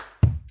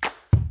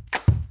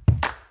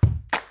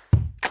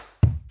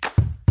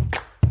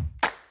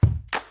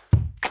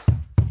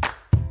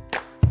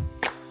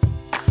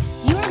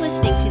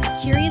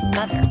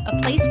Mother, a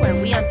place where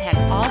we unpack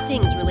all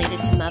things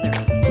related to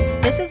mothering.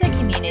 This is a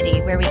community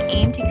where we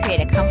aim to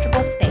create a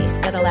comfortable space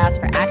that allows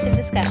for active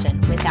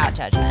discussion without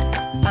judgment.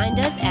 Find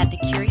us at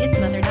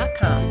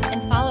thecuriousmother.com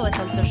and follow us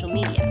on social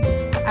media.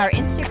 Our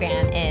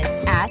Instagram is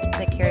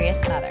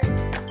 @thecuriousmother.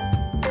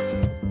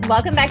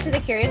 Welcome back to The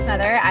Curious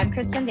Mother. I'm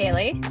Kristen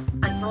Daly.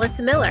 I'm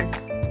Melissa Miller.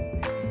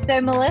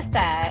 So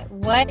Melissa,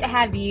 what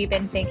have you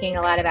been thinking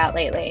a lot about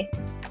lately?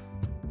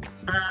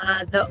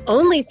 The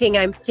only thing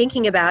I'm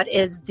thinking about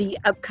is the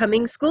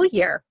upcoming school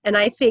year. And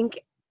I think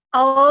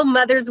all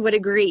mothers would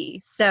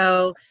agree.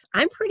 So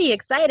I'm pretty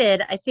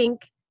excited. I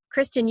think,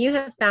 Kristen, you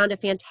have found a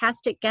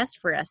fantastic guest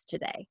for us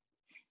today.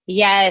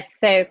 Yes,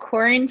 so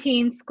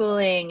quarantine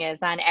schooling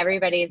is on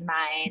everybody's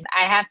mind.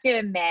 I have to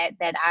admit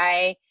that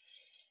I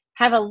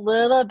have a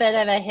little bit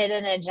of a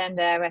hidden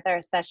agenda with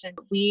our session.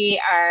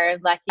 We are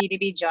lucky to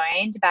be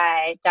joined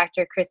by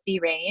Dr. Chrissy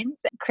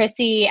Raines.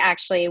 Chrissy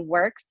actually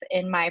works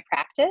in my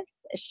practice.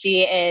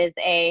 She is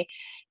a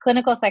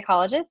clinical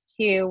psychologist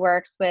who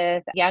works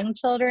with young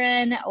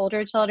children,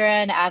 older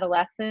children,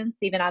 adolescents,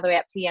 even all the way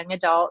up to young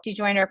adults. She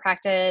joined our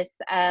practice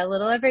a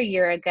little over a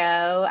year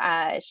ago.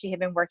 She had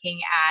been working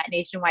at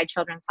Nationwide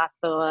Children's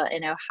Hospital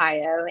in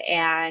Ohio,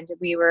 and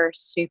we were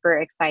super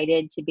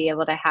excited to be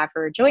able to have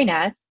her join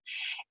us.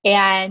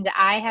 And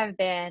I have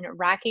been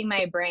racking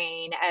my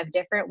brain of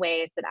different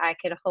ways that I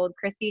could hold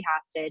Chrissy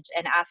hostage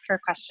and ask her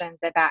questions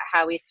about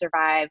how we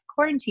survive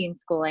quarantine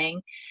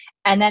schooling.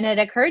 And then it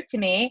occurred to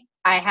me,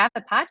 I have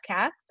a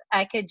podcast.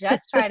 I could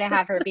just try to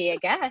have her be a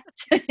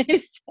guest.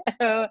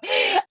 So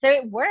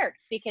it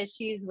worked because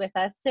she's with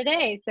us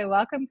today. So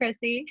welcome,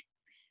 Chrissy.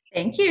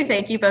 Thank you.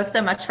 Thank you both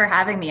so much for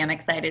having me. I'm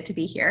excited to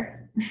be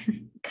here.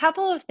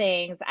 Couple of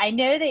things. I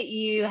know that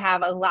you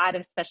have a lot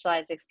of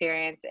specialized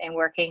experience in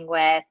working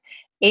with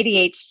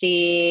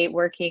ADHD,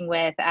 working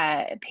with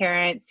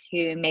parents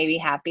who maybe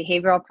have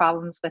behavioral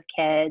problems with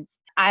kids.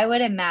 I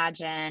would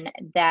imagine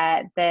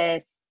that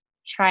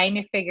trying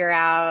to figure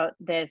out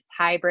this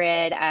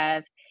hybrid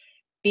of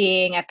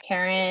being a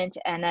parent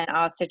and then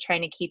also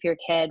trying to keep your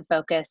kid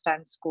focused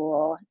on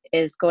school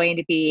is going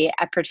to be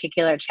a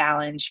particular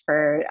challenge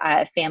for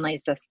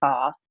families this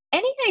fall.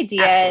 Any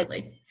ideas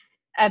Absolutely.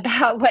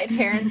 about what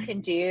parents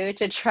can do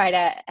to try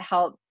to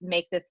help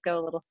make this go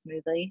a little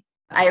smoothly?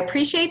 I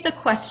appreciate the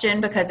question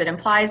because it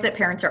implies that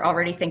parents are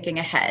already thinking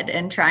ahead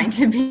and trying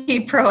to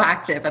be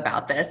proactive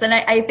about this. And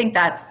I think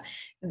that's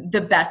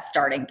the best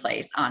starting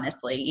place,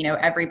 honestly. You know,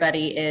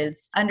 everybody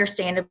is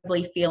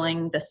understandably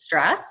feeling the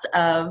stress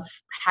of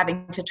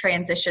having to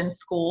transition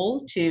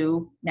school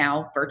to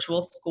now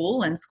virtual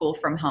school and school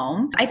from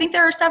home. I think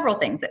there are several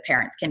things that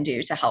parents can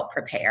do to help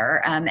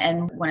prepare.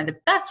 And one of the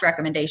best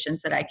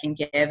recommendations that I can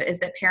give is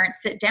that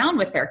parents sit down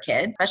with their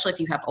kids, especially if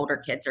you have older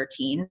kids or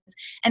teens,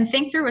 and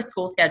think through a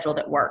school schedule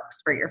that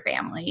works for your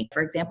family.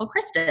 For example,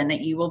 Kristen,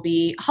 that you will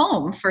be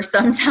home for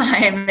some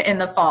time in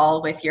the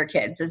fall with your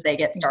kids as they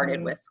get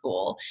started with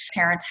school.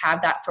 Parents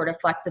have that sort of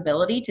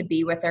flexibility to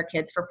be with their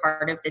kids for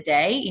part of the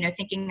day, you know,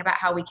 thinking about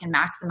how we can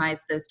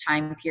maximize those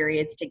time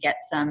periods to get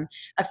some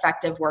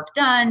effective work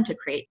done, to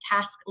create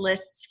task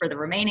lists for the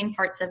remaining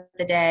parts of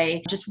the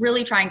day, just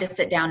really trying to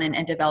sit down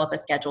and develop a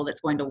schedule that's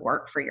going to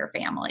work for your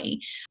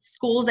family.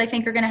 Schools, I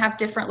think, are going to have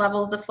different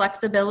levels of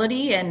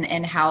flexibility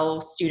in how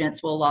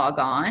students will log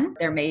on.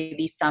 There may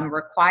be some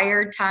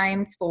required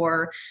times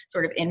for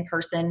sort of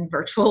in-person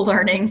virtual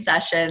learning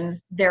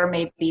sessions. There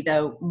may be,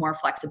 though, more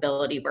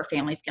flexibility where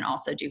families can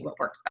also do what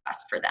works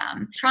best for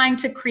them. Trying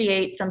to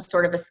create some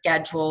sort of a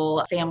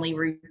schedule, family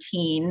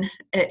routine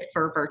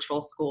for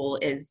virtual school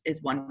is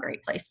one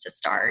great place to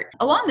start.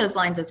 Along those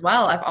lines as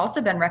well, I've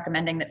also been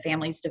recommending that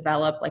families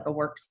develop like a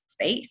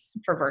workspace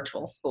for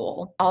virtual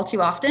school. All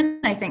too often,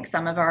 I think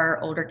some of our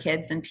older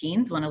kids and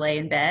teens want to lay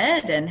in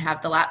bed and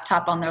have the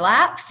laptop on their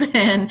laps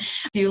and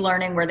do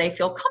learning where they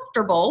feel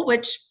comfortable,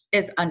 which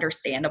is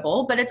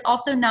understandable, but it's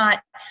also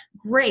not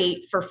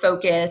great for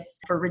focus,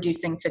 for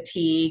reducing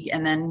fatigue.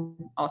 And then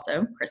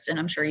also, Kristen,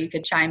 I'm sure you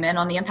could chime in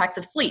on the impacts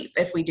of sleep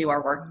if we do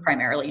our work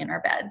primarily in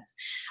our beds.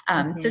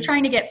 So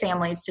trying to get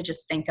families to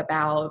just think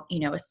about, you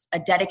know, a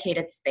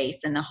dedicated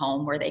space in the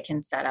home where they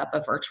can set up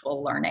a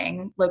virtual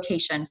learning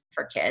location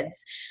for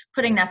kids,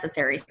 putting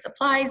necessary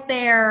supplies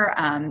there,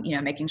 you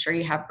know, making sure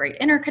you have great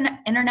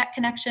internet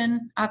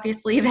connection,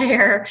 obviously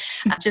there,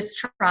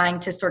 just trying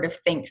to sort of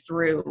think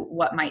through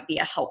what might be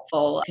a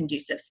helpful,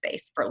 conducive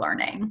space for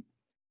learning.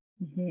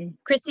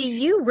 Chrissy,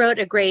 you wrote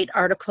a great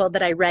article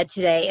that I read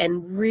today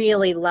and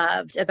really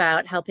loved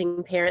about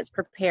helping parents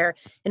prepare.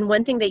 And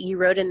one thing that you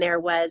wrote in there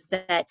was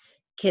that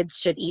kids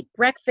should eat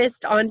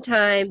breakfast on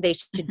time, they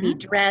should be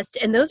dressed.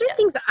 And those are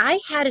things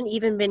I hadn't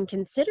even been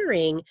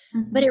considering,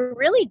 but it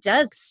really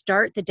does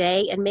start the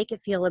day and make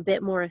it feel a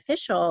bit more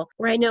official.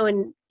 Where I know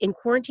in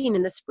quarantine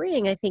in the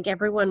spring, I think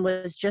everyone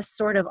was just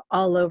sort of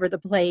all over the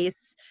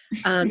place.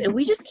 And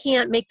we just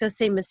can't make those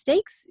same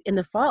mistakes in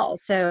the fall.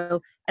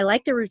 So I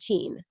like the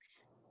routine.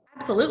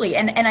 Absolutely.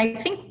 And I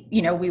think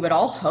we would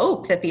all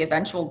hope that the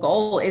eventual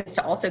goal is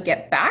to also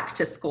get back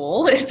to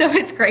school. So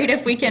it's great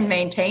if we can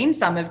maintain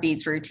some of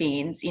these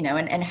routines,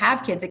 and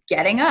have kids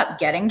getting up,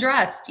 getting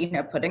dressed,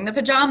 putting the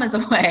pajamas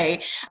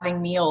away,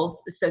 having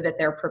meals so that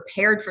they're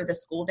prepared for the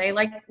school day,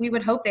 like we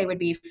would hope they would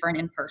be for an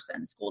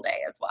in-person school day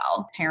as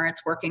well.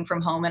 Parents working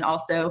from home and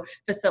also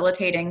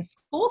facilitating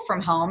school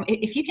from home.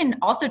 If you can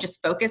also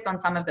just focus on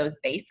some of those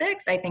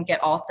basics, I think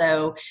it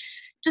also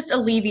just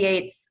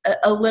alleviates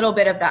a little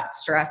bit of that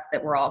stress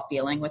that we're all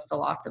feeling with the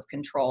loss of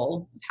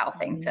control of how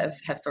things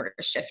have sort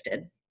of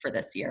shifted for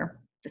this year,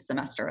 this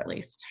semester at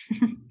least.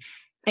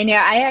 I know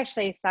I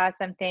actually saw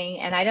something,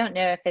 and I don't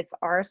know if it's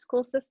our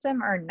school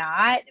system or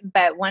not,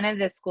 but one of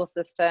the school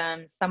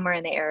systems somewhere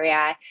in the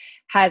area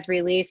has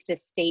released a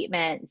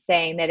statement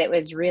saying that it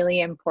was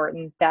really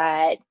important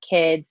that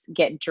kids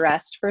get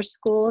dressed for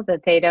school,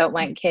 that they don't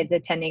want kids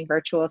attending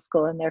virtual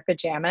school in their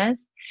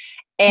pajamas.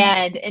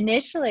 And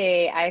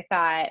initially I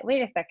thought,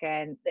 wait a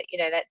second,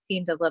 that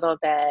seemed a little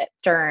bit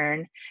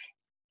stern,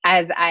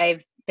 as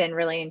I've been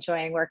really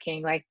enjoying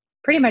working, like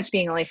pretty much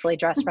being only fully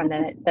dressed from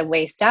the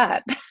waist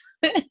up.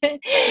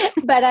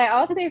 But I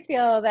also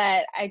feel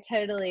that I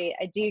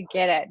do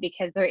get it,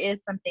 because there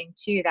is something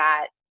to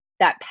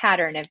that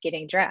pattern of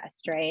getting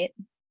dressed, right?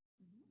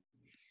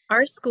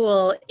 Our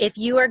school, if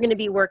you are going to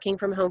be working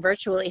from home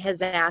virtually,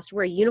 has asked,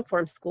 we're a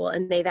uniform school,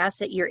 and they've asked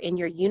that you're in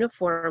your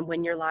uniform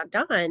when you're logged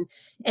on.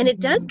 And it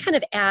does kind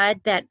of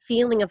add that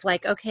feeling of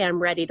like, okay, I'm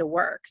ready to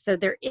work. So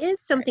there is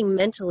something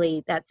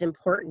mentally that's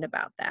important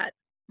about that.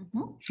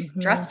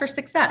 Dress for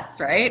success,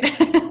 right?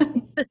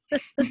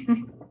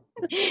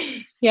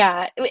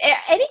 Yeah.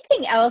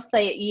 Anything else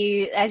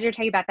that as you're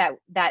talking about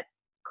that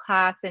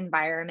class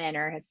environment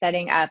or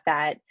setting up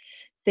that,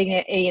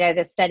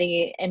 the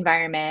study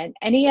environment,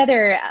 any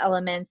other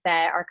elements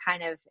that are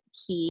kind of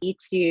key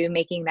to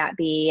making that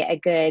be a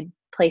good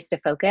place to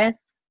focus?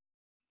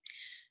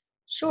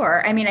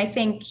 Sure. I mean, I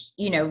think,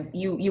 you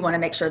want to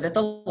make sure that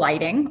the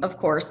lighting, of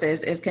course,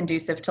 is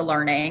conducive to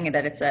learning, and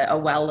that it's a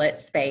well-lit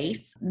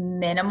space.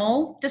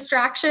 Minimal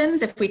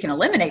distractions. If we can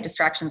eliminate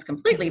distractions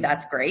completely,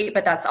 that's great,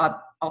 but that's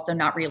also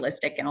not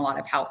realistic in a lot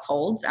of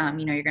households.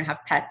 You're going to have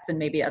pets and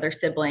maybe other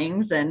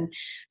siblings and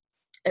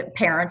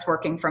parents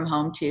working from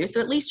home too. So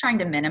at least trying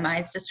to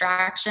minimize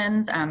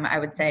distractions. I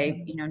would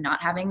say,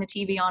 not having the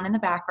TV on in the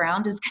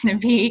background is going to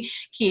be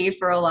key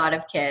for a lot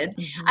of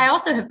kids. I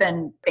also have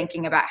been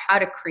thinking about how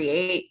to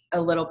create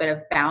a little bit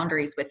of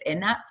boundaries within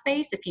that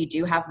space. If you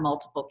do have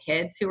multiple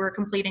kids who are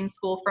completing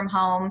school from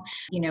home,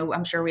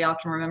 I'm sure we all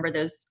can remember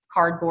those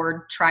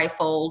cardboard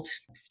trifold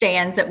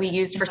stands that we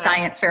used for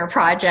science fair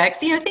projects.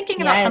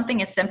 Thinking about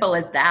something as simple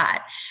as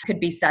that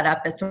could be set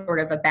up as sort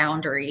of a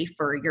boundary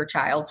for your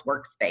child's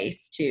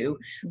workspace to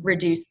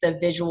reduce the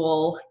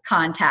visual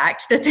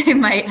contact that they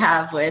might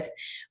have with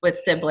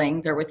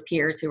siblings or with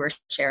peers who are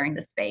sharing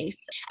the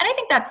space. And I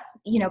think that's,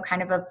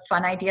 kind of a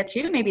fun idea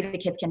too. Maybe the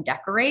kids can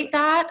decorate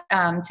that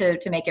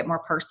to make it more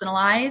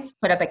personalized,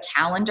 put up a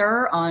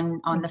calendar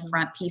on the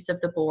front piece of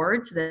the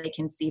board so that they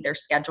can see their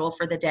schedule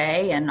for the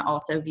day and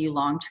also view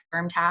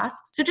long-term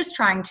tasks. So just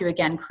trying to,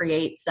 again,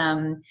 create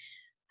some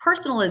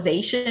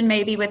personalization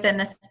maybe within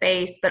the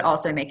space, but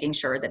also making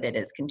sure that it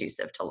is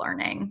conducive to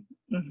learning.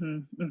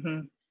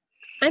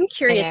 I'm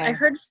curious. I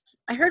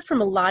heard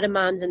from a lot of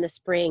moms in the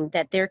spring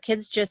that their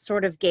kids just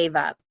sort of gave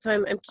up.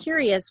 So I'm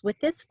curious, with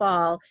this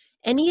fall,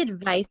 any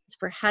advice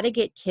for how to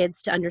get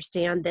kids to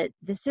understand that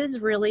this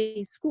is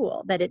really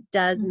school, that it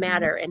does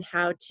matter, and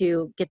how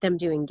to get them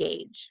to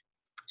engage?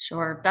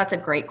 Sure. That's a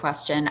great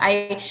question.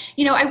 I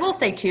will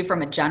say too,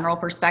 from a general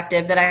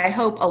perspective, that I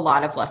hope a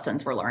lot of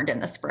lessons were learned in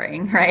the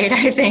spring, right?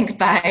 I think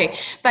by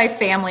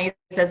families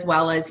as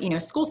well as,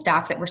 school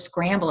staff that were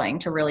scrambling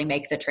to really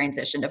make the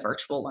transition to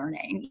virtual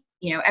learning.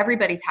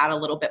 Everybody's had a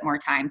little bit more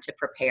time to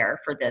prepare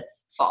for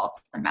this fall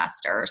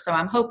semester. So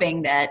I'm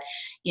hoping that,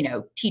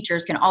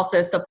 teachers can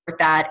also support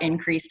that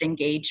increased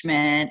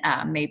engagement,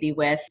 maybe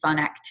with fun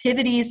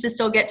activities to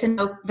still get to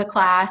know the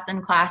class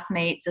and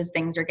classmates as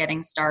things are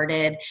getting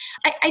started.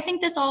 I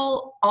think this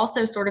all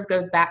also sort of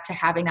goes back to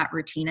having that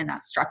routine and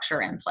that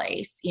structure in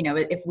place.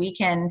 If we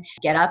can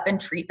get up and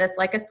treat this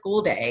like a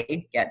school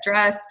day, get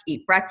dressed,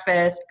 eat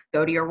breakfast,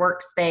 go to your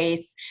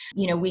workspace,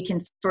 we can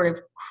sort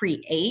of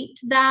create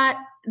that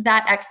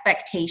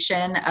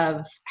expectation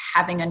of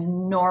having a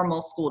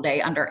normal school day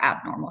under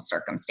abnormal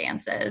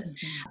circumstances.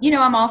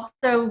 I'm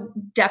also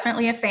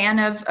definitely a fan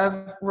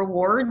of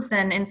rewards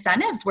and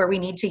incentives where we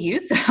need to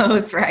use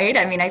those, right?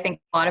 I mean, I think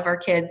a lot of our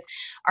kids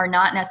are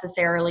not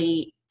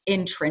necessarily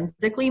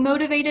intrinsically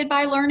motivated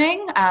by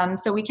learning.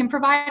 So we can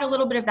provide a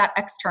little bit of that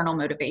external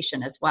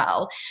motivation as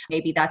well.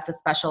 Maybe that's a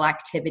special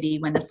activity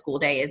when the school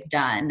day is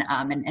done,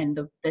 and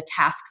the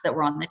tasks that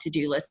were on the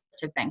to-do list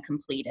have been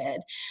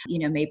completed.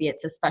 Maybe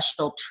it's a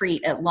special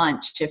treat at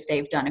lunch if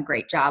they've done a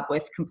great job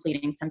with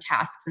completing some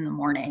tasks in the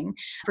morning.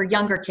 For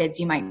younger kids,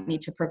 you might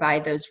need to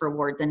provide those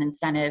rewards and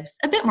incentives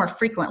a bit more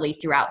frequently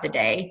throughout the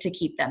day to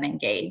keep them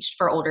engaged.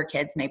 For older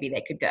kids, maybe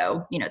they could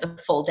go, the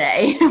full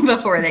day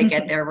before they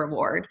get their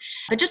reward.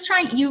 But just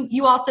trying,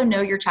 you also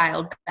know your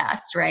child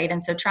best, right?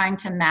 And so trying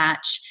to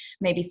match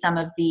maybe some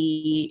of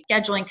the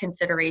scheduling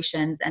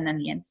considerations and then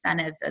the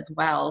incentives as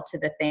well to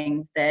the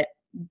things that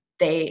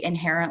they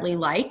inherently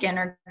like and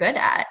are good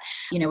at.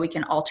 We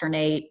can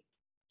alternate,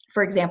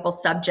 for example,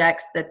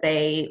 subjects that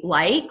they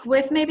like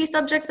with maybe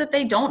subjects that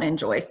they don't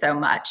enjoy so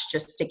much,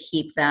 just to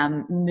keep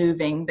them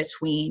moving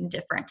between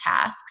different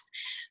tasks.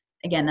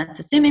 Again, that's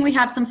assuming we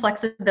have some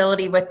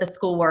flexibility with the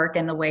schoolwork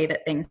and the way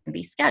that things can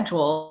be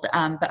scheduled,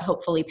 but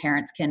hopefully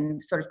parents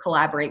can sort of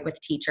collaborate with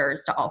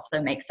teachers to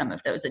also make some of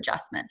those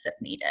adjustments if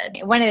needed.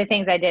 One of the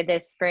things I did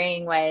this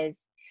spring was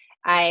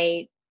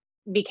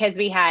because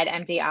we had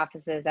empty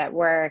offices at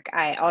work,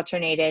 I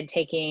alternated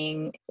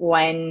taking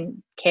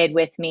one kid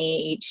with me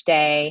each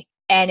day.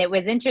 And it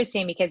was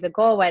interesting because the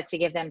goal was to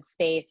give them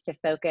space to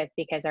focus,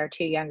 because our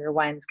two younger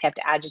ones kept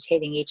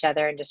agitating each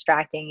other and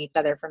distracting each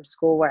other from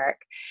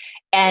schoolwork.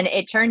 And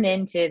it turned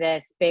into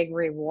this big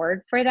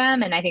reward for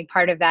them. And I think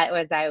part of that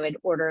was I would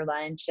order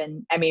lunch.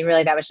 And I mean,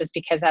 really, that was just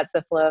because that's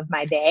the flow of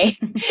my day.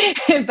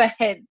 But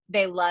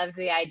they loved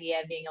the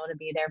idea of being able to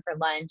be there for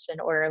lunch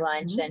and order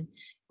lunch. And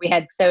we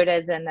had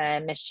sodas in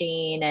the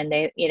machine and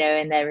they,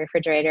 in the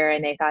refrigerator,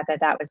 and they thought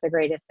that was the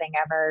greatest thing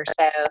ever.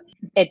 So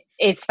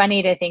it's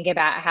funny to think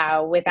about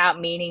how,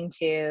 without meaning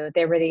to,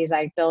 there were these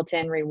like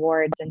built-in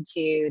rewards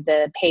into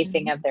the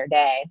pacing of their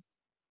day.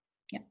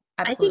 Yeah,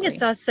 absolutely. I think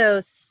it's also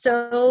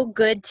so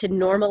good to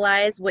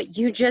normalize what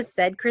you just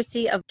said,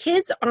 Chrissy, of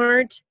kids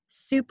aren't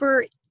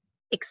super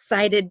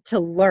excited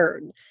to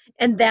learn.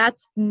 And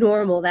that's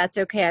normal. That's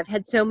okay. I've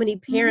had so many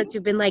parents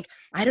who've been like,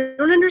 I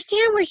don't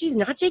understand why she's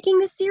not taking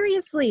this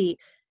seriously.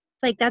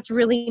 It's like, that's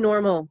really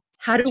normal.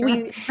 How do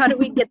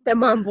we get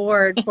them on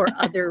board for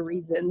other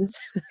reasons?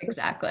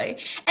 Exactly.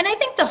 And I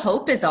think the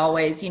hope is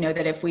always,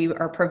 that if we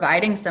are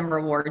providing some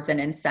rewards and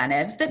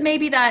incentives, that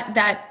maybe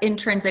that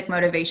intrinsic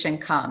motivation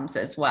comes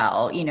as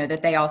well,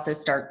 that they also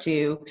start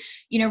to,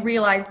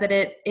 realize that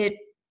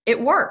it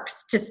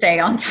works to stay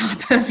on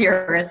top of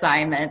your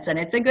assignments. And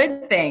it's a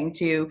good thing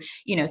to,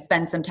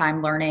 spend some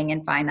time learning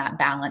and find that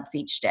balance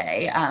each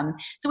day.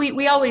 So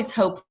we always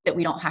hope that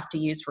we don't have to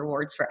use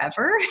rewards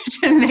forever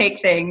to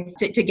make things,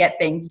 to get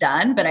things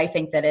done. But I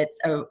think that it's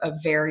a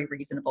very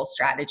reasonable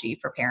strategy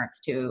for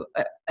parents to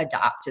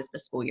adopt as the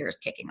school year is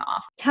kicking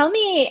off. Tell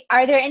me,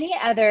 are there any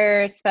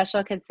other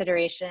special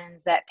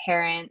considerations that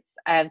parents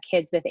of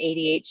kids with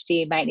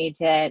ADHD might need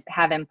to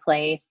have in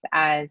place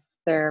as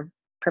they're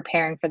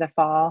preparing for the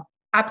fall?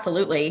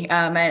 Absolutely.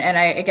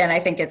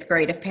 I think it's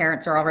great if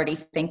parents are already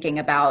thinking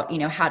about,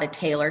 how to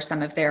tailor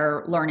some of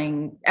their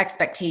learning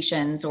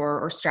expectations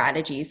or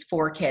strategies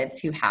for kids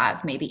who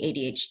have maybe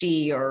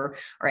ADHD or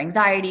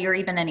anxiety or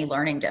even any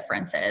learning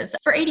differences.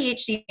 For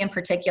ADHD in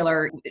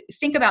particular,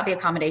 think about the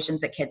accommodations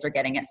that kids are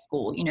getting at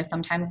school.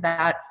 Sometimes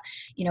that's,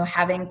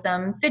 having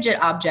some fidget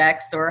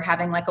objects or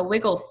having like a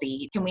wiggle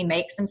seat. Can we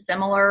make some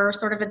similar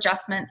sort of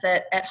adjustments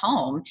at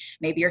home?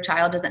 Maybe your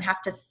child doesn't have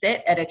to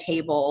sit at a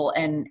table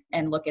and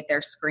look at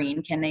their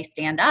screen. Can they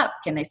stand up?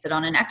 Can they sit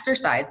on an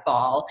exercise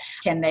ball?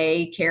 Can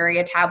they carry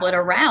a tablet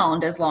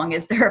around as long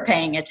as they're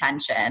paying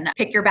attention?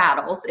 Pick your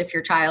battles. If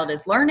your child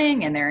is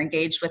learning and they're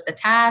engaged with the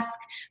task,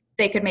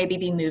 they could maybe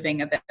be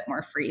moving a bit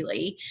more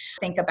freely.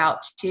 Think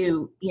about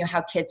too,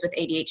 how kids with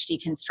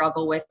ADHD can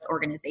struggle with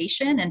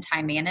organization and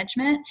time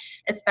management,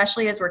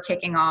 especially as we're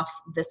kicking off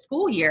the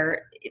school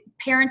year.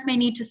 Parents may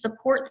need to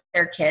support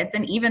their kids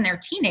and even their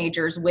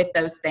teenagers with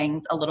those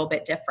things a little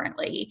bit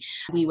differently.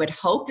 We would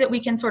hope that we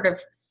can sort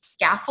of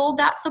scaffold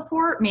that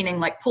support, meaning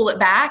like pull it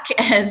back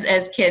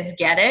as kids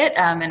get it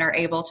and are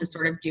able to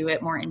sort of do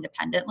it more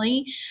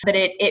independently. But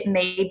it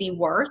may be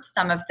worth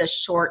some of the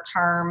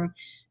short-term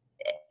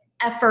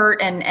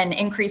effort and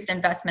increased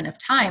investment of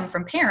time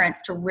from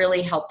parents to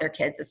really help their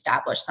kids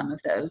establish some of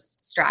those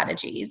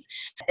strategies.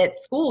 At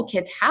school,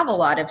 kids have a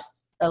lot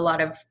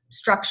of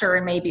structure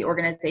and maybe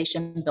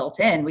organization built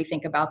in. We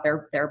think about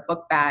their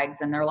book bags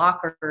and their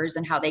lockers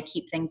and how they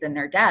keep things in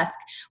their desk.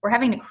 We're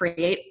having to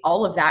create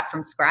all of that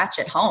from scratch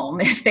at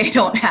home if they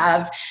don't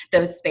have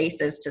those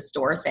spaces to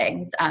store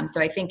things.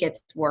 So I think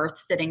it's worth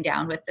sitting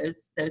down with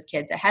those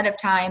kids ahead of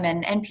time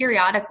and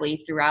periodically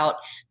throughout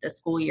the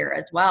school year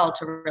as well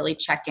to really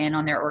check in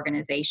on their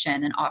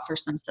organization and offer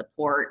some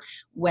support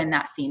when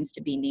that seems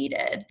to be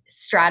needed.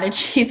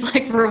 Strategies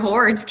like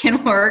rewards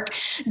can work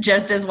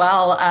just as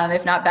well,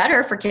 if not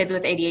better, for kids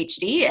with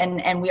ADHD.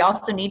 And we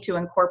also need to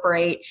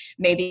incorporate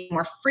maybe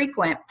more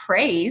frequent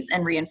praise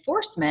and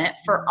reinforcement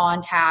for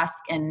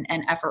on-task and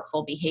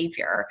effortful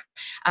behavior.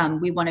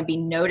 We want to be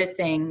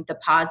noticing the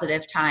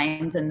positive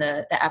times and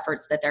the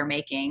efforts that they're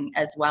making,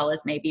 as well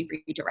as maybe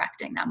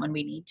redirecting them when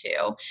we need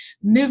to.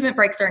 Movement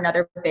breaks are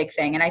another big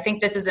thing. And I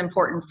think this is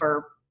important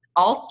for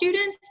all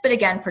students, but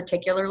again,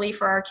 particularly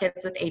for our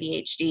kids with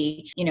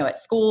ADHD. At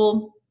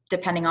school,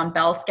 depending on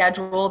bell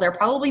schedule, they're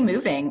probably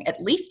moving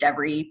at least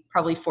every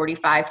probably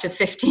 45 to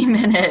 50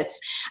 minutes.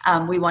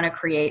 We want to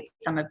create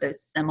some of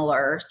those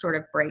similar sort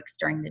of breaks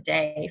during the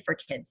day for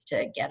kids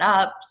to get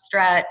up,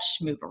 stretch,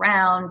 move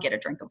around, get a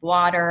drink of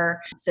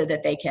water, so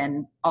that they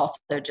can also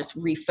just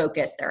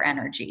refocus their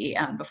energy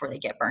before they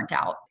get burnt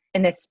out.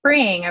 In the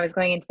spring, I was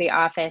going into the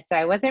office, so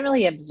I wasn't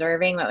really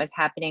observing what was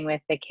happening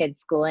with the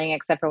kids' schooling,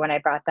 except for when I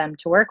brought them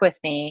to work with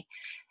me.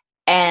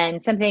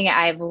 And something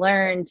I've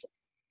learned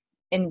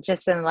in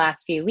the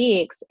last few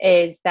weeks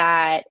is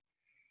that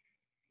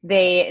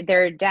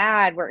their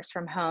dad works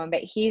from home,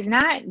 but he's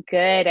not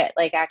good at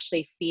like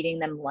actually feeding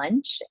them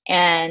lunch.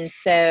 And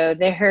so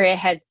there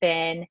has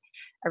been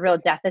a real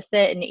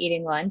deficit in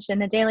eating lunch in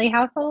the daily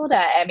household.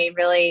 I mean,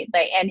 really,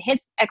 like, and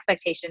his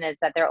expectation is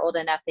that they're old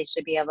enough, they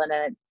should be able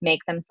to make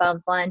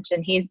themselves lunch,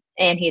 and he's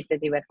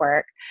busy with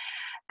work.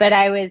 But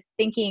I was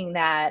thinking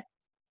that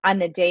on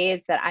the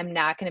days that I'm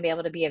not going to be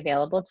able to be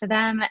available to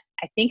them,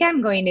 I think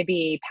I'm going to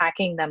be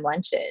packing them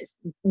lunches,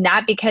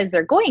 not because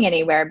they're going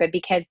anywhere, but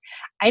because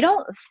I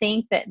don't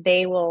think that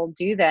they will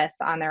do this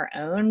on their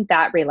own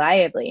that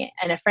reliably.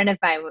 And a friend of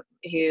mine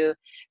who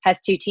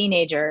has 2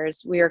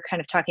 teenagers, we were kind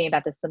of talking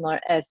about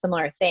a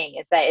similar thing,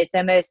 is that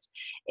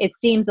it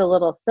seems a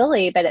little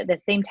silly, but at the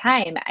same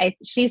time,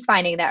 she's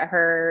finding that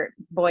her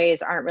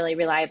boys aren't really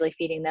reliably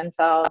feeding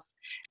themselves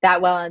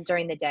that well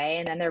during the day.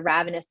 And then they're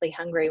ravenously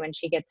hungry when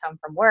she gets home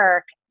from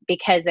work,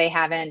 because they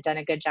haven't done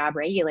a good job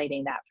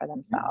regulating that for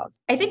themselves.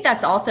 I think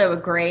that's also a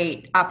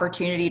great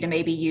opportunity to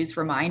maybe use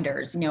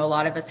reminders. A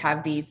lot of us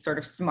have these sort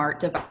of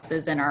smart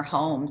devices in our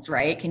homes,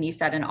 right? Can you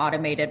set an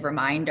automated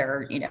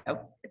reminder,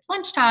 it's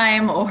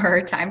lunchtime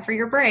or time for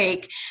your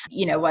break,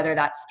 whether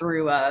that's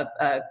through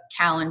a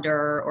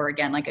calendar or,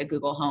 again, like a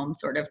Google Home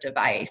sort of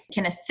device,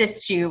 can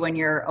assist you when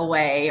you're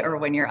away or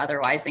when you're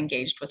otherwise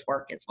engaged with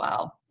work as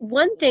well.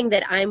 One thing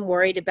that I'm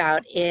worried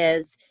about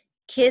is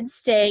kids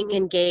staying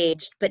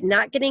engaged, but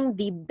not getting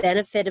the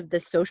benefit of the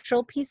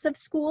social piece of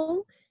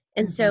school.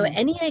 And so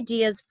any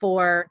ideas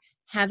for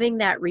having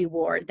that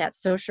reward, that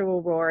social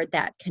reward,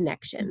 that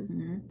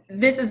connection?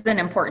 This is an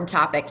important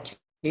topic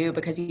too,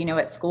 because,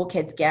 at school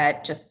kids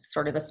get just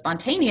sort of the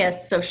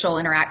spontaneous social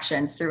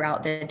interactions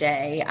throughout the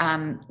day.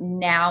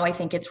 Now I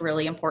think it's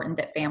really important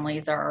that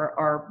families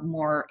are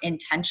more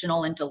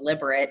intentional and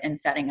deliberate in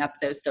setting up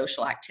those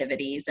social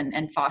activities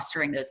and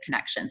fostering those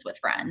connections with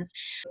friends.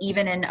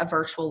 Even in a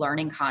virtual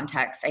learning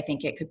context, I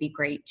think it could be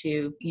great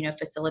to,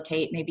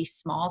 facilitate maybe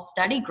small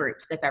study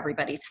groups if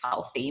everybody's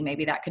healthy.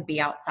 Maybe that could be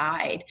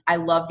outside. I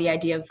love the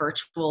idea of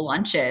virtual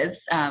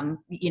lunches,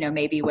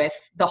 maybe with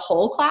the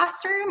whole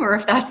classroom, or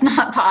if that's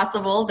not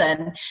possible,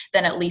 then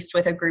at least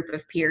with a group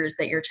of peers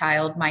that your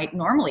child might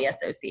normally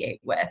associate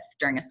with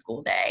during a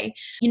school day.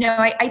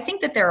 I think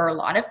that there are a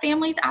lot of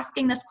families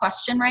asking this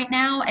question right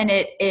now, and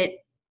it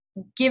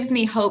gives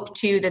me hope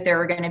too that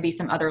there are going to be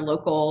some other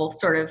local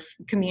sort of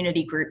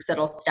community groups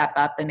that'll step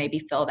up and maybe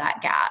fill that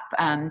gap.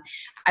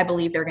 I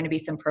believe there are going to be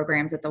some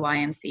programs at the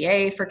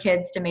YMCA for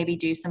kids to maybe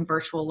do some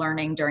virtual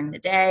learning during the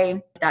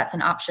day. If that's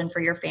an option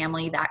for your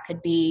family, that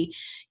could be,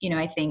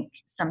 I think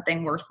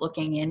something worth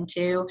looking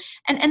into.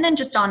 And then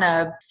just on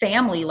a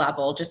family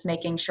level, just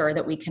making sure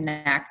that we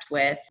connect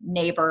with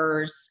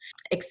neighbors,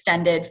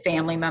 extended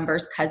family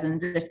members,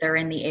 cousins, if they're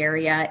in the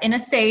area, in a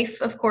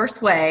safe, of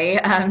course, way,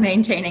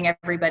 maintaining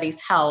everybody's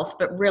health,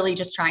 but really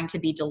just trying to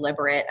be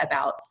deliberate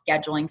about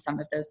scheduling some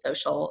of those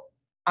social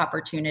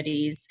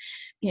opportunities,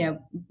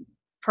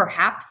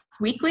 perhaps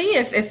weekly,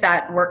 if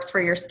that works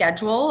for your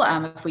schedule.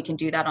 If we can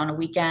do that on a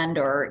weekend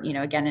or,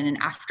 again, in an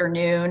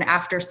afternoon,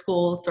 after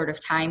school sort of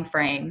time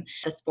frame.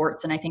 The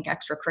sports and I think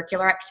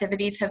extracurricular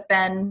activities have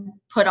been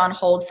put on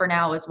hold for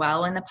now as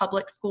well in the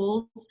public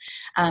schools.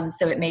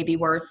 So it may be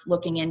worth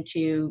looking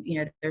into,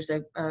 there's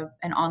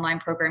an online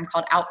program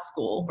called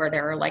OutSchool where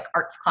there are like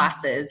arts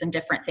classes and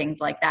different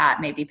things like that.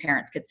 Maybe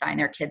parents could sign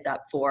their kids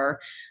up for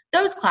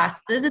those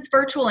classes. It's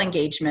virtual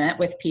engagement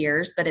with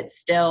peers, but it's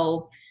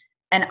still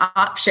an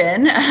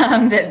option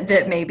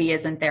that maybe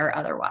isn't there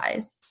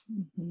otherwise.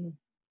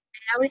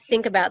 I always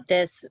think about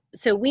this.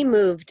 So we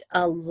moved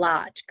a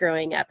lot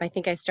growing up. I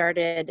think I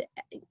started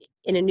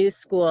in a new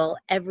school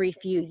every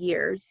few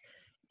years.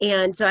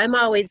 And so I'm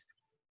always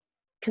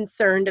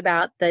concerned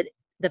about the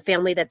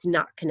family that's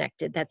not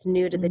connected, that's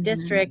new to the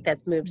district,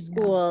 that's moved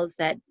schools,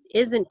 that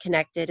isn't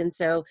connected. And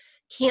so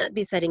can't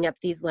be setting up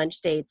these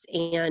lunch dates.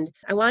 And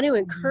I want to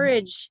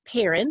encourage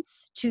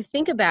parents to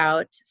think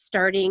about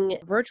starting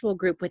a virtual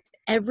group with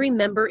every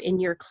member in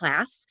your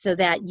class so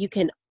that you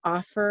can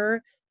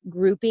offer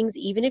groupings,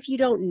 even if you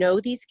don't know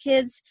these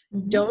kids.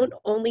 Don't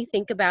only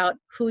think about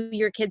who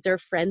your kids are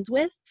friends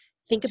with.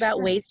 Think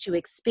about ways to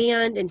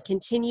expand and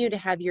continue to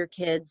have your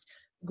kids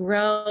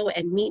grow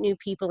and meet new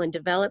people and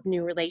develop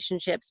new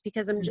relationships,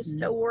 because I'm just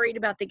so worried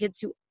about the kids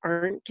who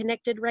aren't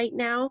connected right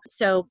now.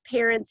 So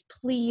parents,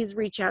 please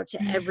reach out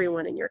to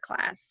everyone in your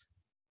class.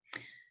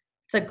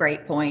 It's a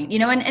great point.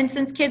 And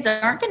since kids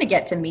aren't going to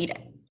get to meet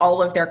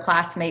all of their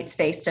classmates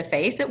face to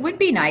face, it would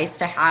be nice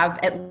to have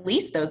at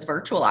least those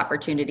virtual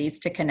opportunities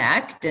to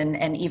connect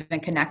and even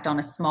connect on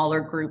a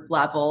smaller group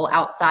level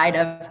outside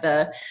of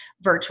the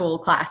virtual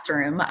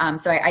classroom.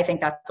 So I think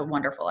that's a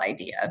wonderful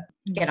idea.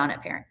 Get on it,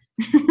 parents.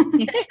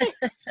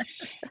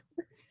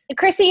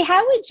 Chrissy,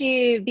 how would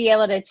you be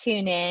able to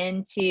tune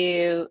in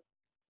to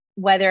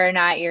whether or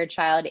not your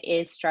child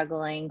is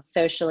struggling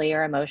socially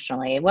or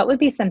emotionally? What would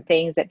be some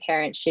things that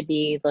parents should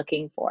be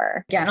looking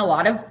for? Again, a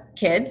lot of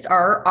kids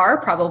are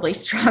probably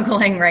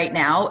struggling right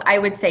now. I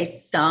would say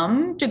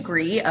some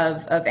degree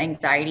of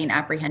anxiety and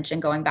apprehension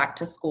going back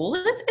to school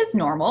is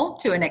normal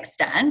to an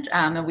extent.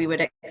 And we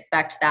would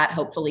expect that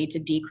hopefully to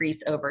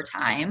decrease over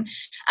time.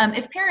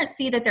 If parents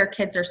see that their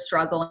kids are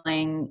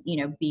struggling,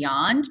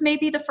 beyond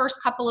maybe the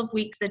first couple of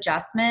weeks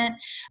adjustment,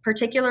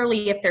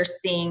 particularly if they're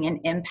seeing an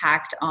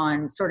impact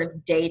on sort of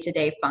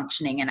day-to-day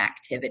functioning and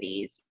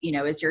activities,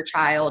 is your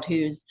child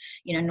who's,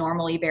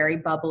 normally very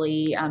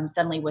bubbly,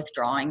 suddenly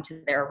withdrawing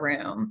to their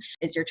room?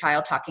 Is your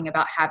child talking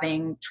about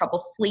having trouble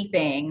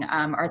sleeping,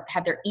 or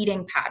have their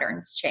eating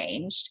patterns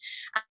changed?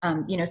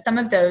 Some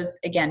of those,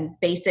 again,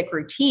 basic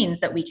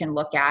routines that we can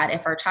look at.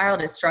 If our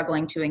child is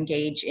struggling to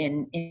engage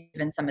in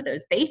even some of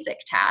those basic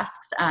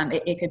tasks,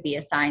 it could be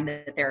a sign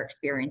that they're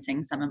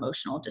experiencing some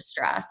emotional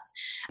distress.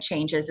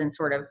 Changes in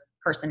sort of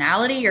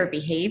personality or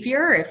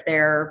behavior, if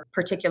they're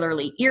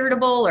particularly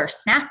irritable or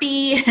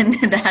snappy, and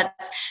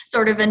that's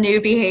sort of a new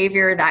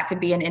behavior, that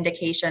could be an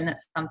indication that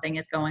something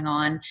is going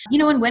on.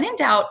 And when in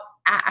doubt,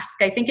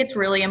 ask. I think it's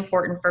really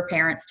important for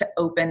parents to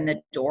open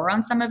the door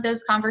on some of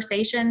those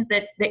conversations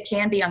that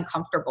can be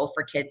uncomfortable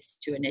for kids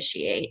to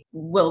initiate.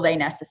 Will they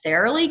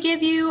necessarily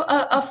give you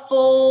a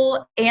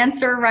full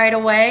answer right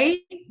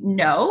away?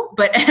 No,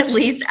 but at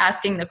least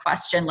asking the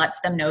question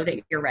lets them know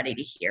that you're ready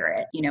to hear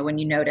it. When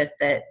you notice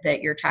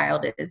that your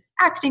child is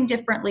acting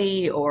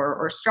differently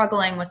or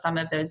struggling with some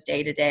of those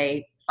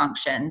day-to-day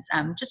functions,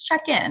 just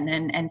check in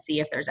and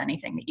see if there's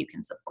anything that you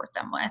can support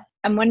them with.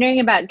 I'm wondering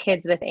about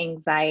kids with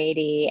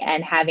anxiety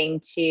and having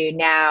to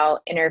now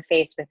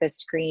interface with a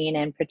screen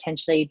and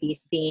potentially be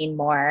seen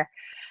more.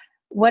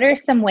 What are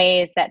some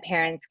ways that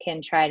parents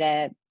can try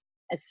to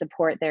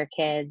support their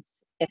kids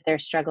if they're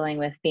struggling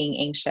with being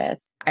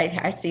anxious?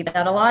 I see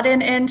that a lot in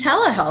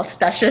telehealth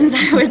sessions,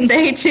 I would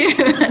say too.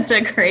 That's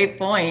a great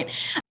point.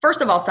 First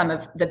of all, some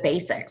of the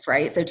basics,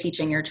 right? So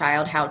teaching your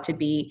child how to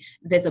be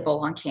visible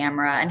on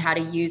camera and how to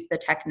use the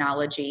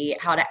technology,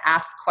 how to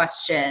ask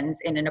questions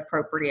in an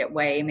appropriate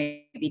way,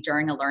 maybe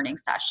during a learning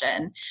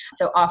session.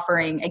 So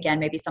offering, again,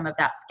 maybe some of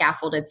that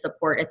scaffolded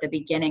support at the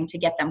beginning to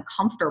get them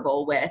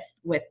comfortable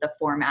with the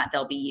format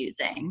they'll be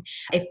using.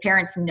 If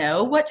parents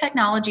know what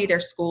technology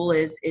their school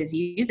is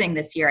using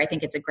this year, I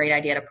think it's a great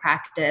idea to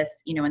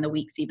practice, in the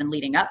weeks even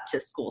leading up to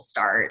school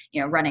start,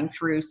 running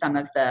through some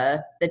of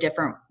the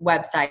different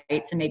websites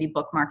and maybe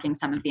bookmarking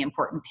some of the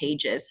important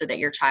pages so that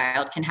your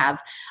child can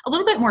have a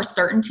little bit more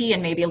certainty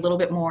and maybe a little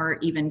bit more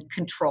even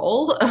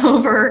control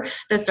over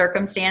the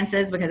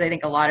circumstances, because I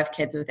think a lot of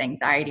kids with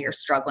anxiety are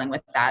struggling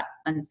with that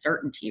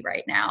uncertainty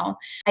right now.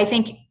 I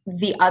think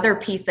the other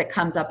piece that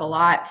comes up a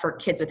lot for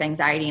kids with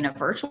anxiety in a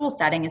virtual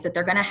setting is that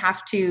they're going to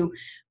have to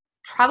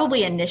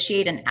probably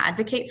initiate and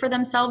advocate for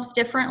themselves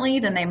differently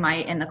than they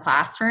might in the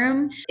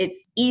classroom.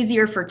 It's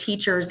easier for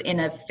teachers in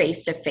a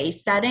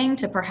face-to-face setting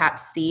to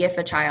perhaps see if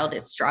a child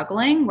is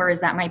struggling, whereas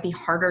that might be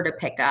harder to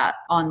pick up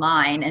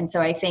online. And so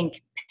I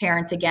think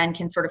parents, again,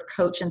 can sort of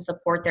coach and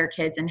support their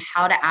kids in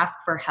how to ask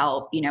for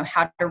help,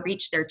 how to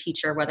reach their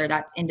teacher, whether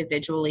that's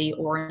individually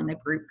or in the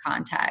group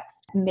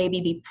context.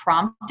 Maybe be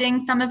prompting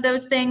some of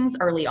those things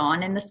early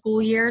on in the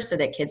school year so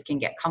that kids can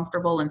get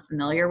comfortable and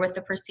familiar with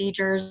the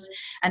procedures,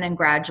 and then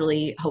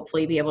gradually,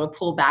 hopefully, be able to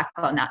pull back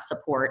on that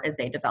support as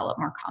they develop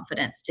more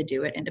confidence to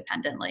do it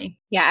independently.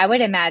 Yeah, I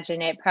would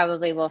imagine it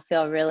probably will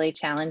feel really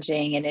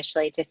challenging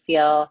initially to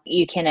feel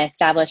you can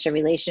establish a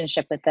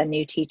relationship with a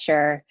new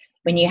teacher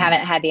when you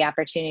haven't had the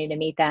opportunity to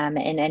meet them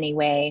in any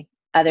way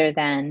other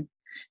than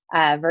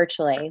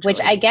virtually,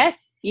 which I guess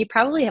you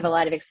probably have a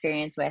lot of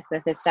experience with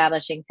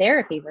establishing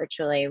therapy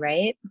virtually,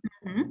 right?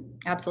 Mm-hmm.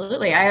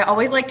 Absolutely. I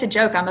always like to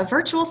joke, I'm a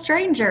virtual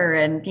stranger,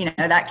 and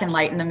that can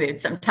lighten the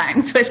mood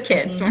sometimes with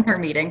kids when we're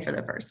meeting for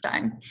the first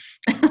time.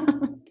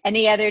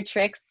 Any other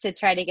tricks to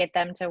try to get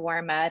them to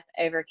warm up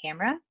over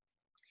camera?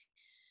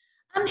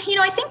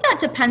 I think that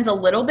depends a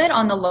little bit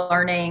on the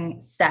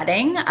learning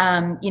setting.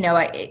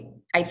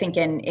 I think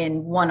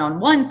in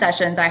one-on-one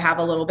sessions, I have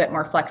a little bit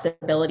more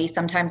flexibility.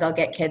 Sometimes I'll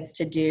get kids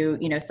to do,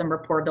 some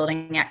rapport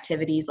building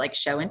activities like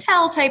show and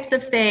tell types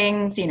of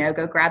things,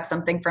 go grab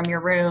something from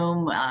your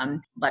room,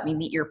 let me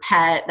meet your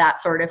pet, that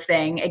sort of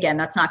thing. Again,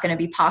 that's not going to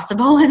be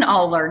possible in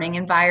all learning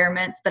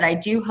environments, but I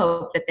do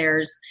hope that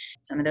there's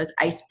some of those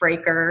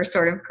icebreaker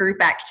sort of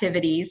group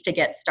activities to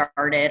get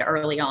started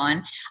early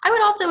on. I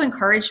would also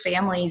encourage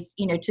families,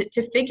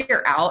 to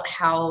figure out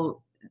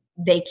how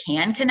they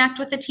can connect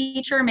with the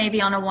teacher,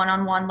 maybe on a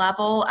one-on-one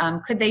level.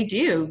 Could they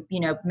do,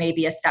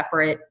 maybe a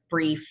separate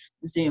brief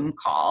Zoom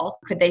call?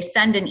 Could they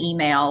send an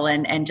email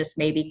and just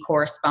maybe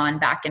correspond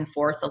back and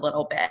forth a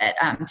little bit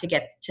to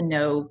get to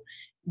know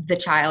the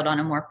child on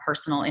a more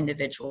personal,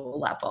 individual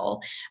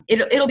level.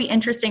 It'll be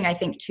interesting, I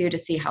think, too, to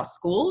see how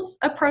schools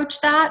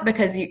approach that,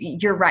 because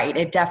you're right.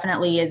 It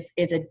definitely is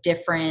a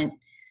different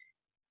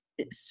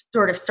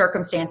sort of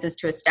circumstances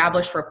to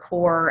establish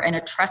rapport and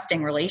a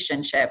trusting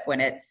relationship when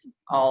it's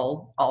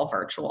all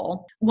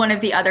virtual. One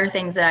of the other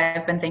things that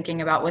I've been thinking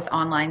about with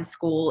online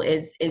school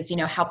is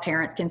how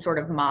parents can sort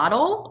of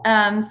model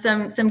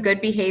some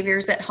good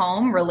behaviors at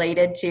home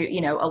related to,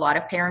 a lot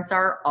of parents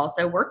are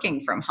also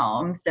working from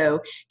home. So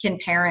can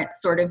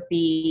parents sort of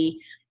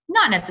be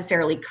not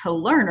necessarily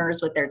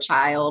co-learners with their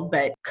child,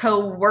 but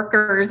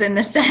co-workers in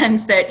the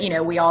sense that,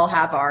 we all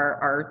have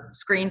our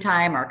screen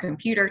time, our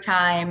computer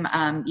time.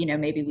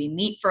 Maybe we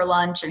meet for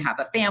lunch and have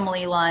a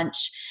family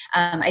lunch.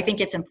 I think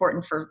it's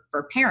important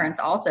for parents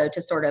also to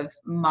sort of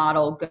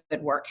model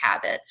good work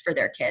habits for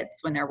their kids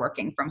when they're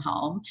working from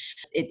home.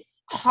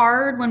 It's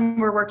hard when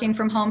we're working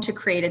from home to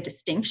create a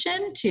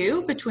distinction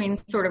too between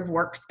sort of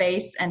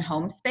workspace and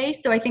home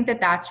space. So I think that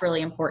that's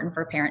really important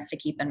for parents to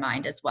keep in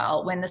mind as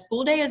well. When the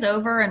school day is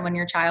over and when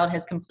your child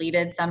has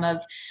completed some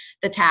of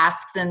the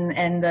tasks and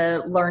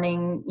the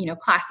learning,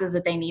 classes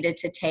that they needed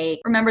to take,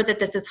 remember that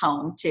this is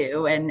home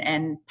too,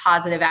 and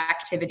positive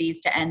activities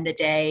to end the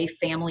day,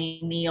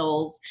 family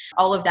meals,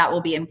 all of that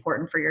will be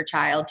important for your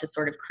child to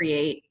sort of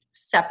create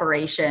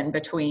separation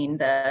between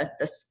the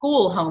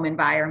school home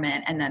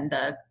environment and then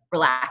the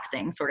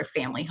relaxing sort of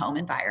family home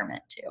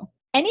environment too.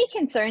 Any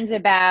concerns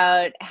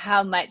about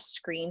how much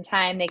screen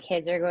time the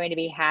kids are going to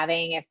be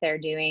having if they're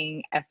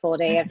doing a full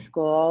day of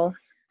school?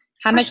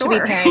 How much should we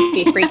parents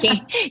be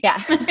freaking? Yeah.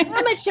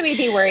 How much should we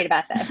be worried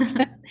about this?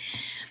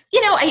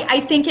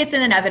 I think it's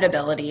an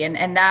inevitability,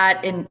 and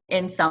that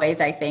in some ways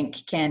I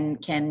think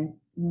can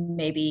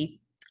maybe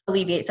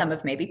alleviate some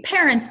of maybe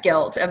parents'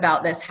 guilt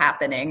about this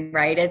happening,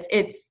 right?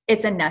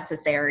 It's a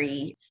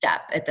necessary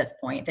step at this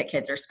point that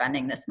kids are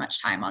spending this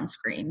much time on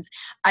screens.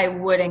 I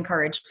would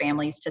encourage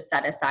families to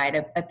set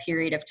aside a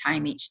period of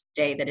time each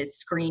day that is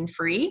screen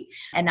free,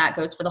 and that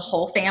goes for the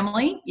whole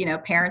family.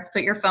 Parents,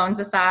 put your phones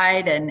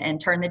aside and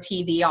turn the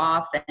TV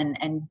off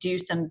and do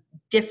some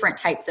different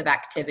types of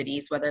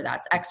activities, whether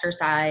that's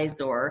exercise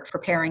or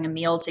preparing a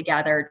meal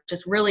together,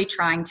 just really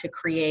trying to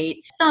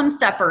create some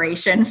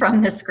separation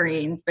from the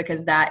screens,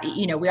 because that,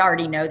 we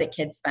already know that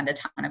kids spend a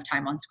ton of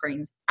time on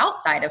screens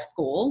outside of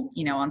school,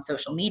 on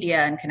social media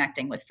and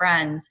connecting with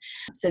friends.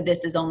 So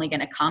this is only going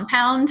to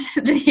compound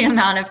the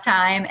amount of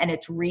time, and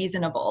it's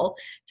reasonable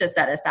to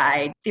set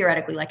aside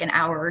theoretically like an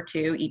hour or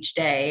two each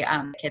day.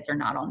 Kids are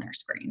not on their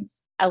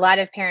screens. A lot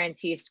of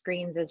parents use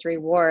screens as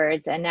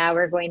rewards, and now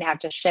we're going to have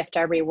to shift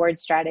our reward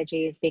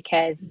strategies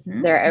because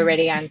they're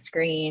already on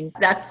screens.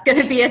 That's going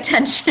to be a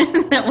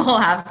tension that will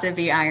have to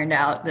be ironed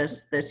out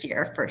this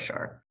year for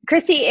sure.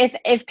 Chrissy,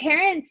 if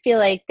parents feel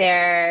like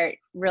they're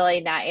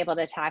really not able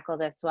to tackle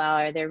this well,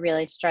 or they're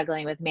really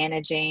struggling with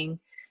managing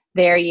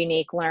their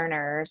unique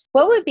learners,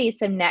 what would be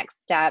some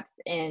next steps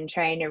in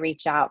trying to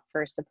reach out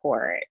for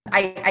support?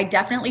 I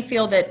definitely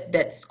feel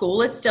that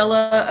school is still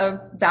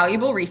a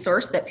valuable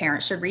resource that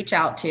parents should reach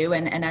out to.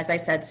 And as I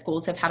said,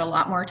 schools have had a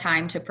lot more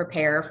time to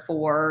prepare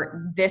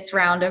for this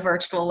round of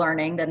virtual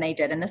learning than they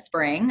did in the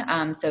spring.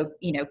 So,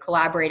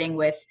 collaborating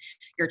with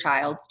your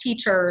child's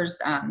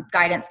teachers,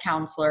 guidance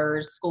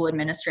counselors, school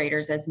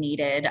administrators as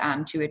needed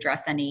to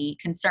address any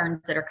concerns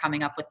that are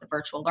coming up with the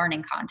virtual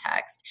learning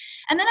context.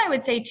 And then I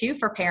would say too,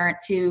 for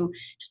parents who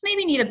just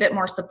maybe need a bit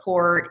more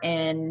support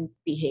in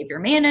behavior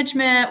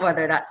management,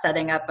 whether that's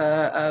setting up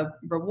a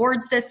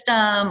reward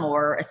system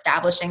or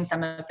establishing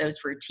some of those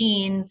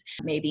routines,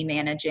 maybe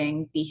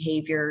managing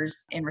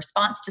behaviors in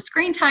response to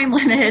screen time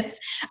limits,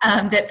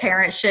 that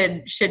parents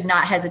should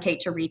not hesitate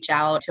to reach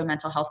out to a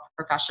mental health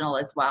professional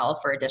as well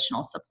for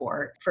additional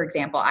support. For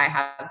example, I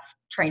have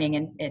training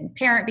in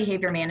parent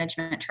behavior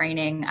management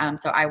training.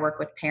 So I work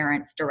with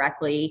parents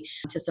directly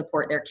to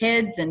support their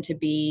kids and to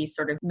be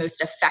sort of most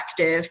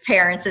effective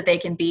parents that they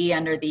can be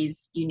under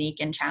these unique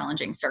and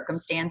challenging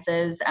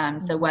circumstances.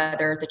 So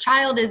whether the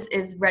child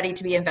is ready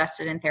to be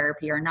invested in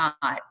therapy or not,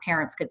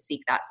 parents could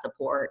seek that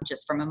support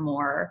just from a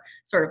more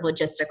sort of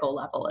logistical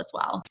level as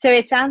well. So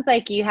it sounds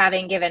like you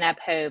haven't given up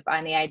hope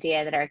on the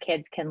idea that our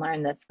kids can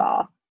learn this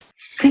fall.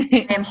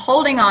 I'm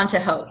holding on to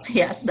hope.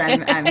 Yes,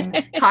 I'm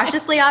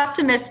cautiously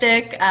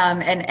optimistic.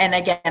 And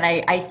again,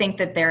 I think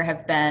that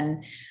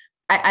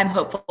I'm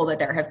hopeful that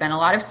there have been a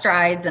lot of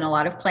strides and a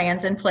lot of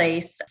plans in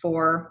place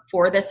for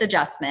this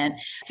adjustment.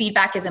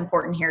 Feedback is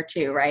important here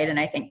too, right? And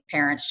I think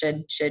parents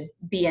should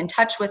be in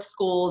touch with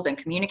schools and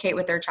communicate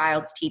with their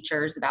child's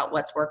teachers about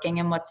what's working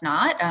and what's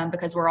not,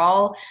 because we're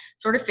all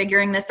sort of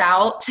figuring this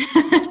out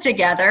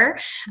together.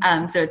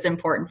 So it's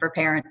important for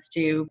parents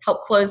to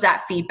help close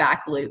that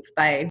feedback loop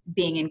by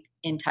being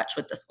in touch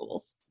with the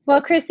schools.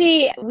 Well,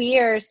 Chrissy, we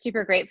are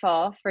super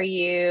grateful for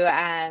you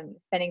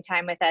spending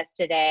time with us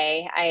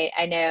today.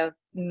 I know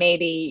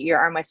maybe your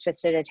arm was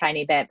twisted a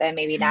tiny bit, but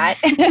maybe not.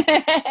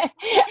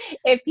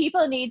 If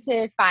people need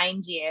to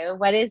find you,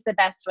 what is the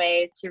best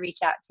ways to reach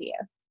out to you?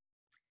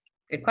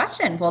 Good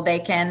question. Well, they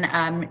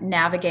can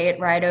navigate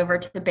right over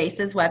to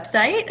BASE's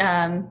website,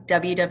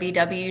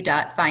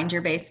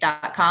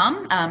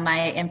 www.findyourbase.com.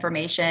 My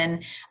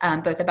information,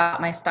 both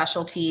about my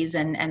specialties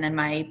and then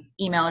my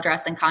email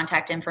address and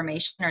contact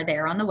information are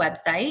there on the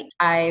website.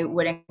 I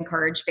would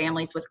encourage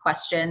families with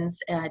questions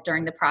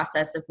during the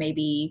process of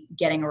maybe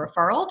getting a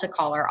referral to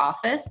call our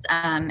office.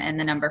 And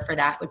the number for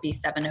that would be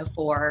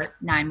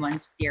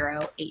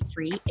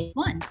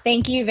 704-910-8381.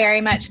 Thank you very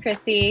much,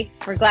 Chrissy.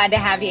 We're glad to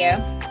have you.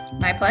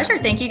 My pleasure.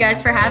 Thank you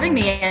guys for having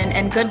me,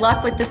 and good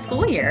luck with the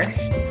school year.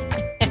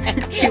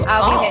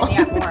 I'll be hitting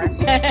you up more.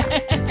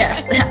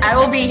 Yes, I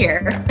will be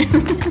here.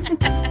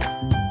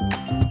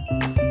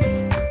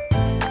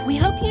 We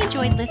hope you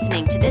enjoyed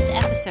listening to this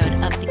episode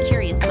of The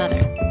Curious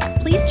Mother.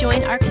 Please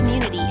join our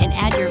community and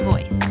add your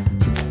voice.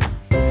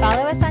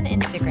 Follow us on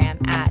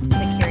Instagram at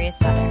The Curious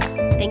Mother.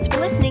 Thanks for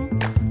listening.